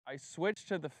I switched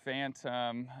to the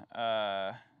Phantom,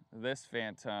 this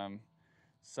Phantom,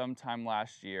 sometime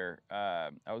last year.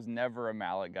 I was never a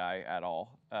mallet guy at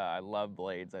all. I love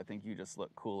blades. I think you just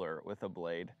look cooler with a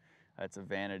blade. It's a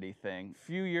vanity thing. A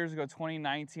few years ago,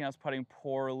 2019, I was putting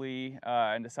poorly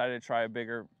and decided to try a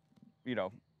bigger,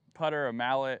 putter, a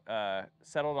mallet.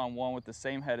 Settled on one with the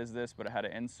same head as this, but it had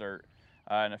an insert.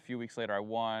 And a few weeks later, I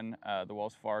won the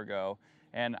Wells Fargo.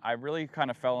 And I really kind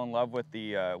of fell in love with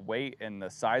the weight and the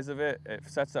size of it. It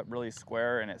sets up really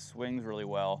square and it swings really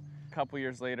well. A couple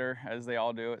years later, as they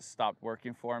all do, it stopped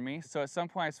working for me. So at some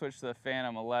point I switched to the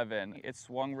Phantom 11. It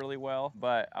swung really well,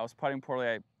 but I was putting poorly.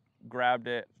 I grabbed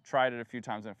it, tried it a few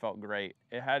times and it felt great.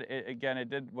 Again,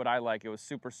 it did what I like. It was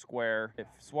super square. It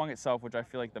swung itself, which I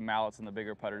feel like the mallets and the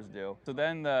bigger putters do. So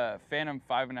then the Phantom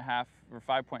 5.5 or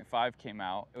 5.5 came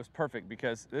out. It was perfect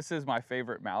because this is my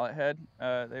favorite mallet head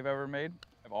they've ever made.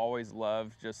 I've always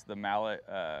loved just the mallet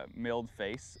milled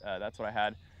face. That's what I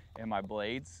had in my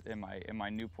blades, in my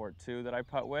Newport 2 that I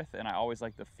putt with, and I always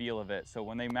like the feel of it. So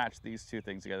when they matched these two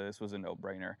things together, this was a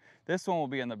no-brainer. This one will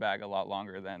be in the bag a lot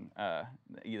longer than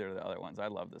either of the other ones. I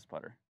love this putter.